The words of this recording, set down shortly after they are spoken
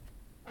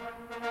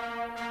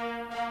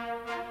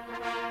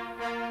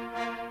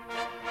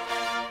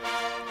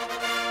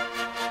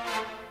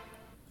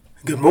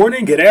Good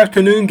morning, good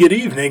afternoon, good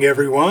evening,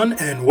 everyone,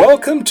 and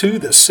welcome to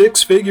the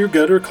Six Figure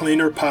Gutter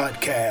Cleaner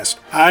Podcast.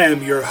 I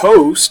am your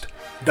host,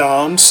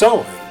 Don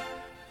Sulling.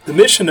 The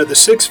mission of the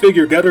Six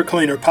Figure Gutter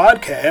Cleaner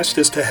Podcast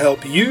is to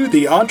help you,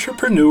 the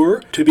entrepreneur,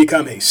 to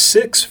become a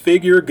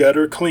six-figure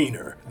gutter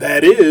cleaner.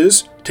 That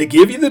is, to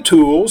give you the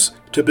tools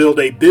to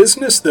build a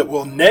business that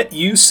will net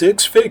you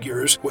six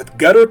figures with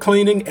gutter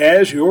cleaning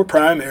as your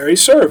primary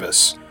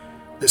service.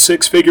 The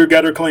Six Figure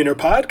Gutter Cleaner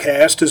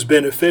Podcast is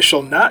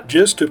beneficial not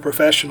just to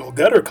professional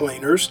gutter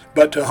cleaners,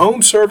 but to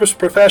home service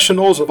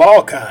professionals of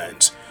all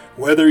kinds.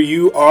 Whether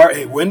you are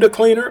a window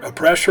cleaner, a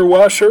pressure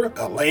washer,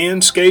 a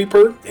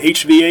landscaper,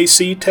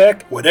 HVAC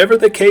tech, whatever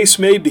the case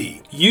may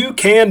be, you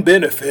can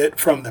benefit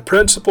from the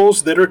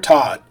principles that are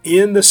taught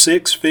in the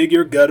Six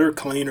Figure Gutter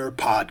Cleaner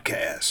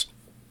Podcast.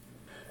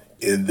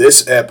 In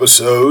this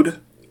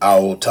episode, I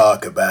will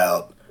talk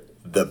about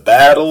the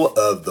battle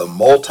of the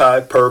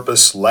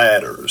multi-purpose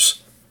ladders.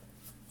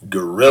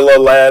 Gorilla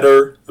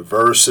Ladder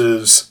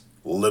versus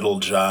Little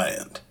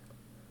Giant.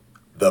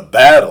 The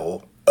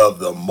battle of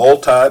the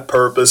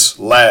multi-purpose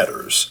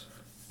ladders.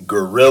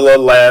 Gorilla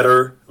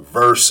Ladder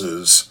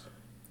versus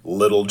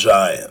Little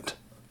Giant.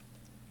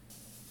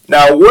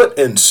 Now, what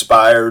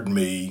inspired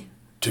me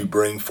to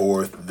bring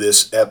forth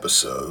this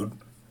episode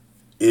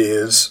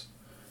is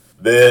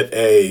that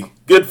a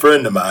good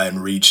friend of mine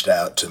reached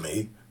out to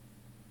me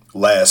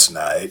last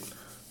night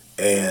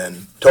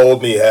and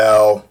told me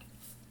how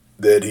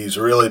that he's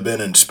really been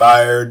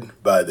inspired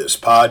by this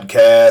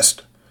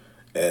podcast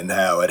and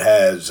how it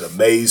has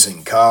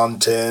amazing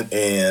content.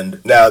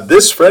 And now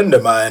this friend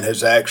of mine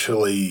has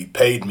actually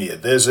paid me a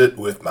visit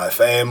with my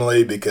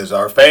family because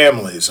our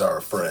families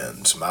are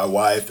friends. My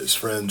wife is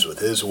friends with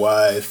his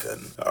wife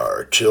and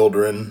our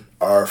children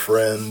are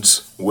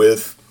friends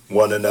with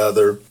one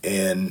another.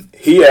 And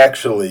he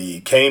actually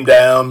came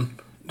down,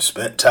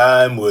 spent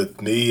time with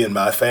me and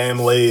my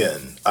family,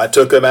 and I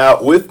took him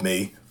out with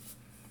me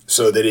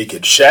so that he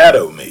could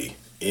shadow me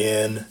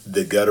in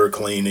the gutter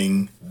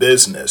cleaning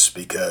business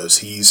because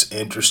he's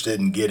interested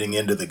in getting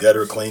into the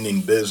gutter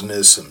cleaning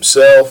business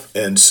himself.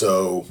 And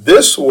so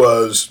this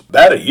was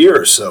about a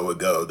year or so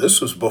ago. This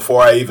was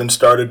before I even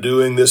started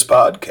doing this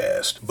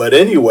podcast. But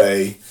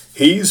anyway,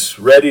 he's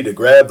ready to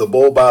grab the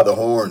bull by the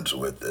horns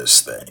with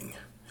this thing.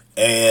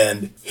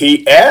 And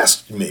he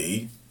asked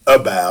me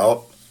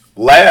about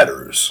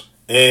ladders,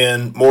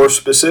 and more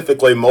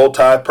specifically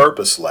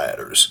multi-purpose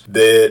ladders,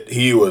 that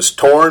he was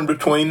torn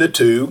between the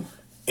two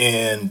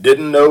and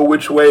didn't know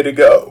which way to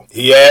go.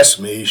 He asked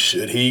me,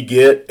 should he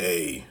get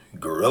a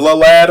Gorilla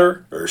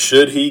Ladder or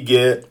should he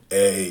get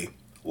a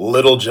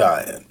Little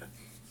Giant?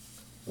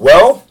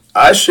 Well,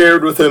 I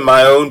shared with him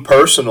my own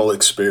personal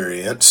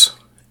experience,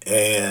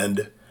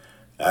 and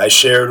I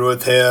shared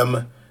with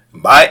him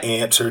my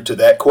answer to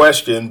that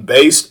question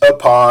based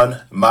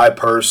upon my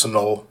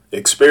personal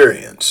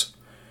experience.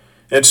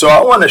 And so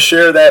I want to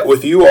share that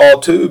with you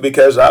all too,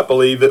 because I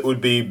believe it would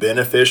be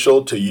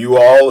beneficial to you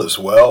all as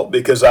well,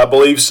 because I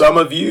believe some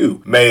of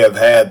you may have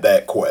had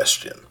that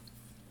question.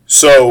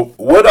 So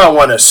what I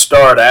want to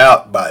start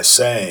out by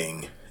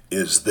saying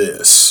is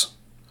this.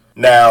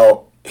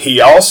 Now,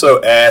 he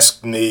also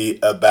asked me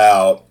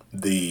about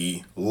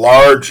the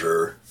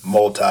larger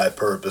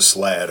multi-purpose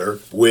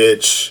ladder,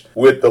 which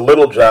with the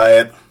Little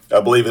Giant,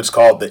 I believe it's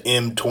called the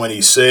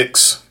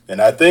M26. And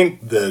I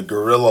think the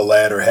Gorilla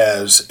Ladder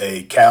has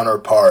a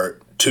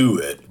counterpart to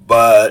it.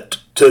 But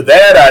to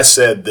that I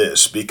said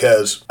this,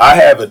 because I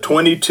have a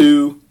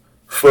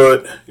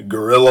 22-foot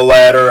Gorilla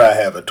Ladder, I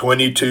have a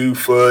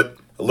 22-foot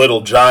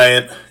Little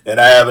Giant, and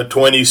I have a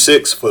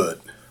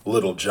 26-foot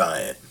Little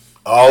Giant.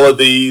 All of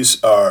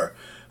these are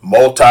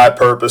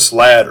multi-purpose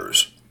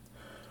ladders.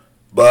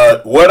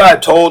 But what I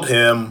told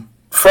him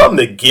from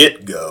the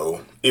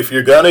get-go, if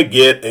you're going to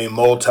get a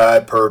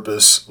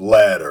multi-purpose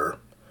ladder,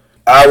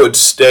 I would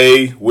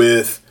stay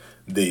with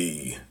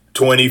the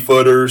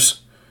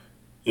 20-footers.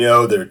 You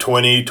know, they're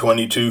 20,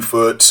 22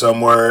 foot,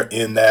 somewhere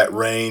in that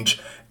range.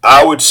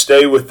 I would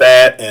stay with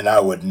that, and I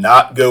would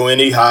not go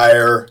any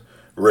higher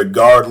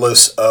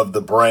regardless of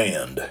the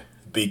brand,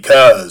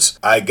 because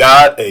I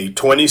got a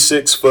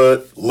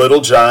 26-foot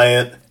Little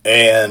Giant,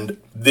 and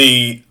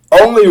the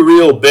only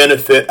real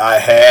benefit I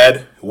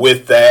had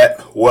with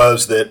that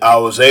was that I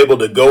was able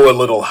to go a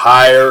little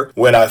higher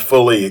when I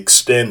fully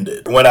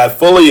extended. When I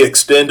fully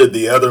extended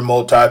the other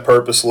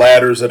multi-purpose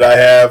ladders that I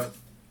have,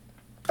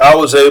 I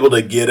was able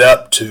to get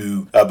up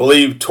to, I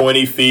believe,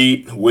 20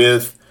 feet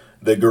with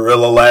the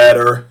Gorilla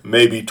Ladder,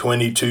 maybe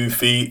 22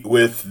 feet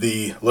with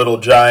the Little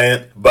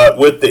Giant. But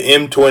with the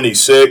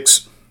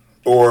M26,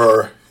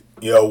 or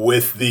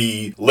with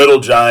the Little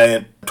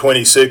Giant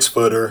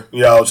 26-footer,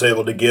 I was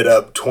able to get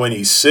up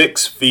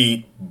 26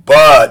 feet,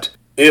 but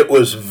it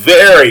was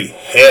very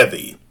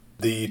heavy.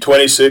 the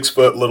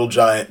 26-foot Little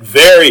Giant.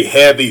 Very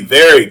heavy,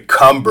 very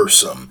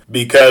cumbersome,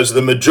 because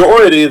the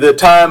majority of the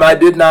time I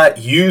did not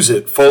use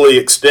it fully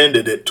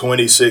extended at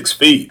 26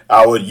 feet.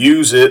 I would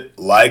use it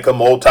like a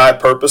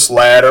multi-purpose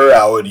ladder.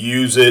 I would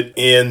use it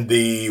in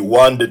the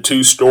 1 to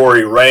 2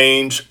 story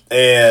range,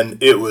 and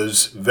it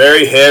was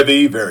very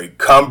heavy, very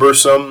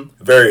cumbersome,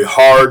 very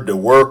hard to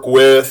work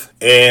with,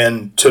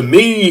 and to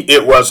me,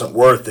 it wasn't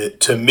worth it.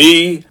 To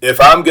me,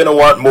 if I'm going to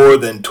want more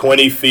than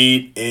 20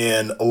 feet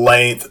in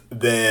length,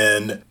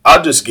 then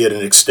I'll just get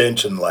an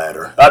extension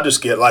ladder. I'll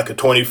just get like a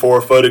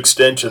 24-foot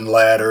extension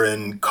ladder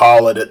and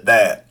call it at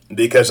that,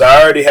 because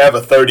I already have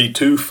a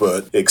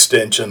 32-foot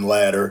extension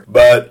ladder.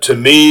 But to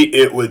me,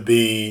 it would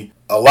be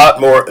a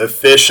lot more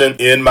efficient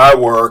in my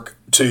work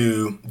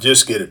to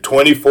just get a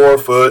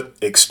 24-foot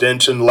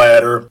extension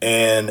ladder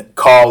and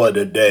call it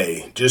a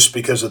day, just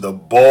because of the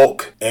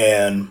bulk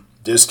and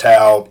just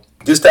how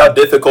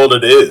difficult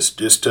it is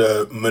just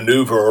to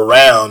maneuver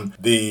around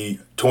the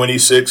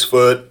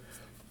 26-foot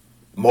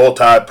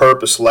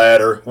multi-purpose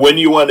ladder when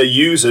you want to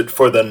use it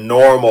for the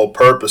normal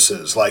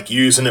purposes, like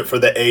using it for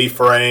the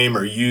A-frame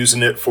or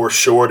using it for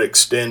short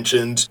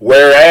extensions.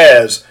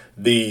 Whereas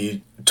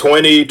the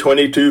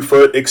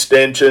 22-foot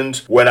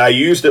extensions, when I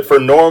used it for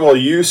normal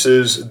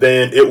uses,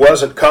 then it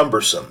wasn't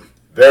cumbersome.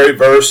 Very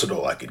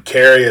versatile. I could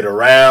carry it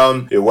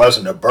around. It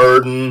wasn't a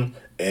burden.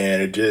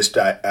 And it just,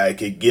 I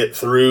could get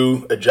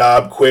through a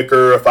job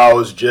quicker if I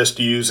was just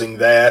using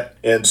that.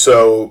 And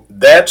so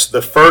that's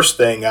the first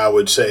thing I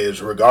would say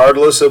is,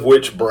 regardless of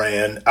which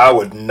brand, I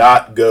would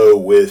not go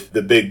with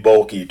the big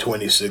bulky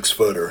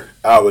 26-footer.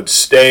 I would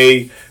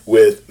stay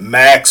with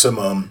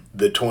maximum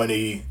the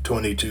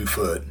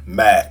 22-foot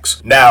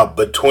max. Now,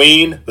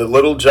 between the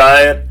Little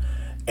Giant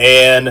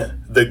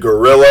and the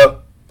Gorilla,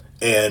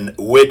 and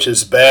which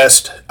is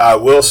best, I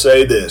will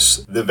say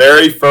this. The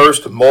very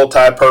first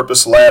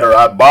multi-purpose ladder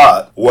I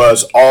bought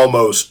was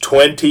almost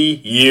 20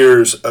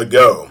 years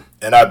ago.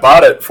 And I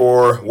bought it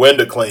for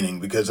window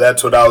cleaning because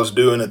that's what I was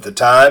doing at the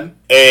time.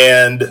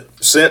 And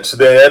since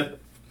then,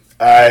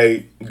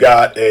 I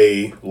got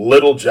a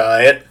Little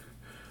Giant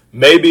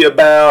maybe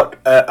about,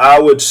 I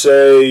would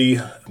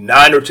say,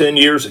 9 or 10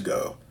 years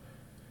ago.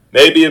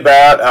 Maybe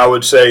about, I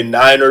would say,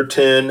 9 or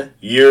 10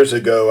 years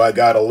ago, I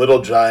got a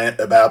Little Giant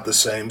about the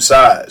same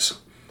size.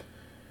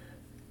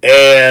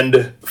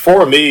 And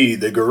for me,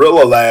 the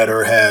Gorilla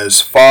ladder has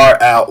far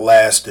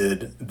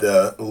outlasted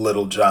the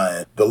Little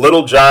Giant. The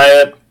Little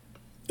Giant,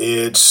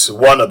 it's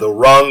one of the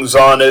rungs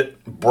on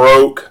it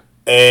broke,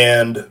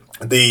 and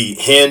the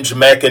hinge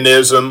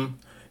mechanism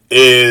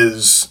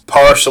is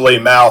partially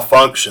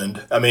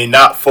malfunctioned. I mean,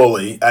 not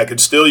fully. I could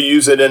still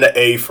use it in an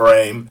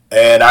A-frame,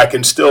 and I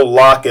can still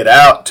lock it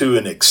out to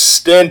an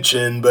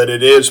extension, but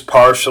it is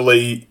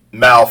partially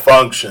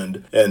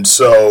malfunctioned, and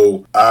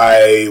so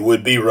I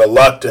would be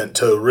reluctant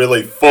to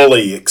really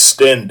fully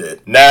extend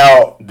it.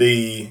 Now,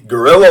 the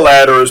Gorilla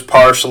ladder is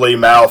partially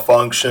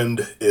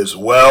malfunctioned as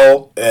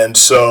well, and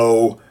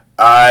so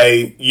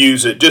I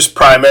use it just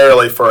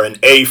primarily for an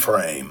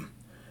A-frame.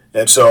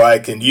 And so I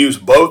can use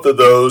both of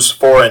those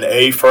for an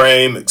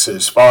A-frame.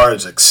 As far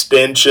as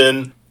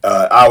extension,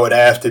 I would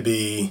have to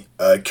be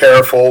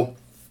careful,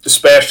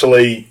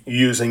 especially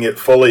using it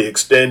fully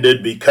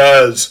extended,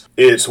 because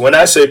it's, when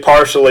I say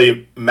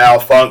partially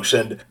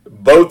malfunctioned,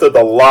 both of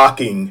the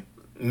locking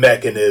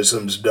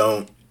mechanisms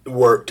don't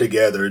work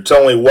together. It's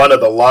only one of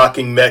the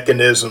locking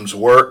mechanisms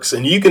works,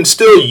 and you can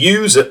still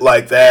use it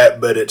like that,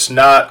 but it's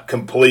not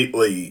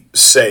completely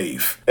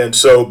safe. And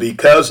so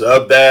because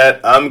of that,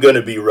 I'm going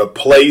to be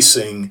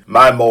replacing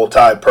my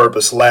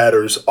multi-purpose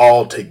ladders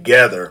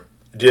altogether,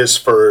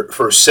 just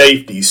for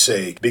safety's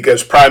sake,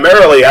 because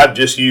primarily I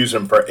just use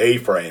them for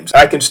A-frames.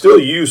 I can still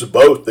use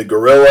both the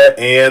Gorilla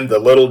and the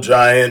Little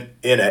Giant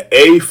in an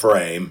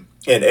A-frame,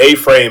 in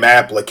A-frame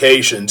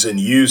applications, and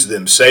use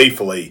them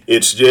safely.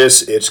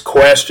 It's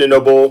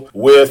questionable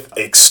with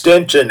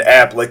extension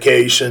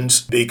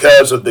applications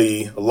because of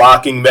the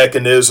locking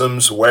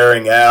mechanisms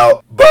wearing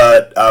out.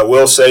 But I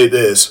will say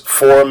this,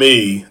 for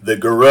me, the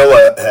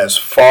Gorilla has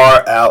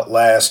far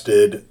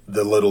outlasted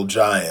the Little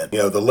Giant. You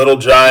know, the Little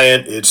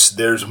Giant,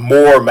 there's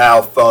more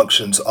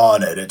malfunctions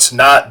on it. It's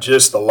not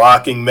just the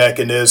locking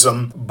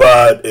mechanism,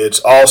 but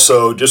it's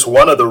also just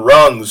one of the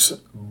rungs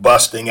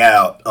busting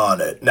out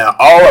on it. Now,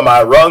 all of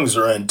my rungs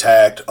are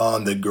intact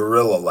on the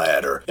Gorilla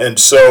ladder, and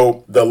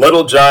so the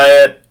Little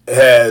Giant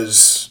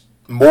has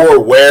more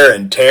wear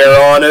and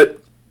tear on it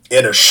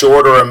in a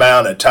shorter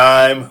amount of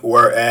time,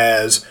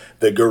 whereas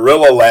the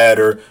Gorilla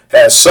ladder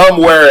has some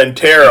wear and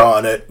tear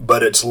on it,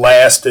 but it's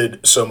lasted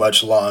so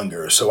much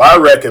longer. So I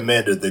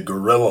recommended the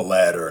Gorilla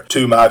ladder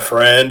to my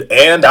friend,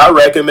 and I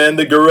recommend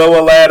the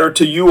Gorilla ladder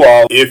to you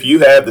all. If you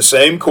have the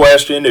same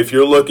question, if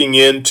you're looking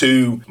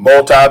into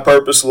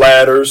multi-purpose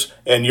ladders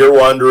and you're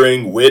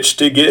wondering which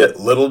to get,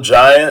 Little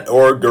Giant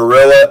or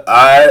Gorilla,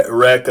 I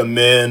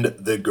recommend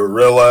the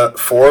Gorilla.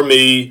 For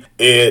me,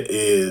 it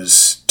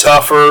is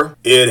tougher,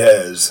 it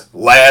has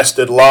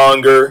lasted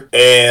longer,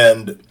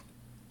 and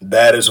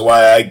that is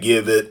why I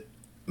give it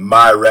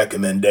my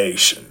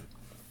recommendation.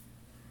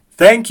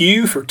 Thank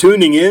you for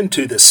tuning in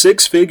to the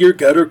Six Figure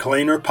Gutter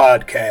Cleaner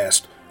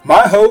podcast.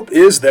 My hope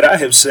is that I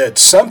have said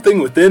something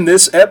within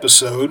this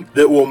episode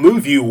that will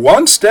move you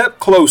one step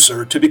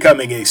closer to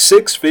becoming a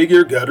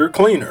six-figure gutter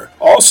cleaner.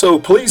 Also,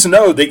 please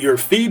know that your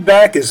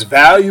feedback is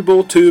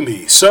valuable to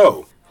me.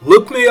 So,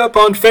 look me up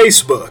on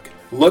Facebook,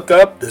 look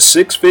up the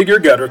Six Figure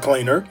Gutter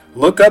Cleaner,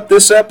 look up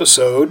this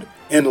episode,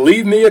 and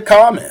leave me a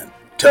comment.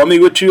 Tell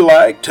me what you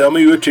like, tell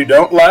me what you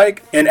don't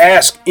like, and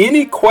ask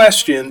any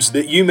questions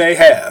that you may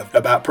have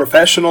about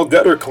professional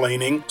gutter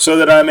cleaning so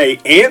that I may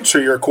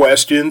answer your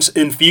questions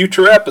in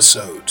future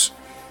episodes.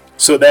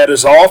 So that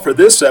is all for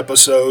this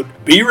episode.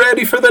 Be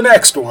ready for the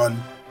next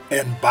one,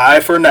 and bye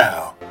for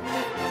now.